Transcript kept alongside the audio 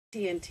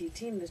TNT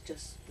team,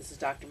 this is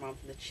Dr. Mom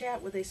from the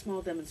chat with a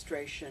small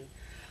demonstration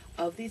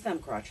of the thumb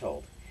crotch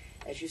hold.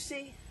 As you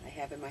see, I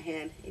have in my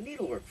hand a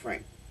needlework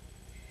frame,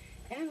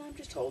 and I'm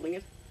just holding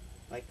it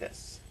like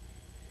this.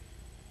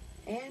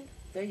 And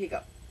there you go.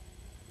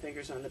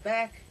 Fingers on the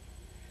back,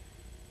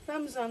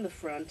 thumbs on the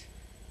front.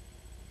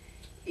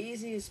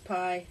 Easy as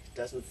pie,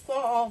 doesn't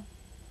fall.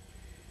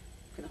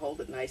 You can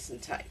hold it nice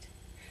and tight.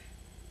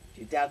 If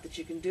you doubt that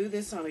you can do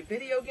this on a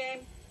video game,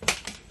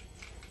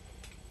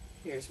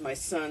 here's my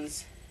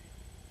son's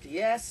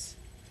DS.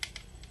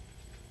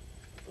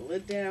 Put the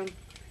lid down.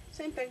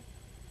 Same thing.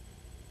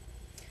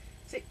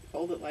 See,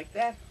 hold it like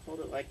that, hold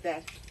it like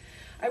that.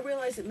 I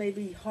realize it may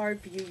be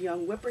hard for you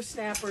young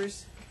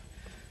whippersnappers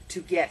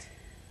to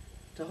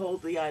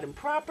hold the item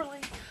properly,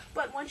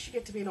 but once you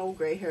get to be an old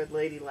gray-haired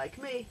lady like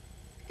me,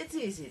 it's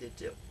easy to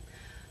do.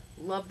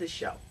 Love the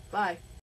show. Bye.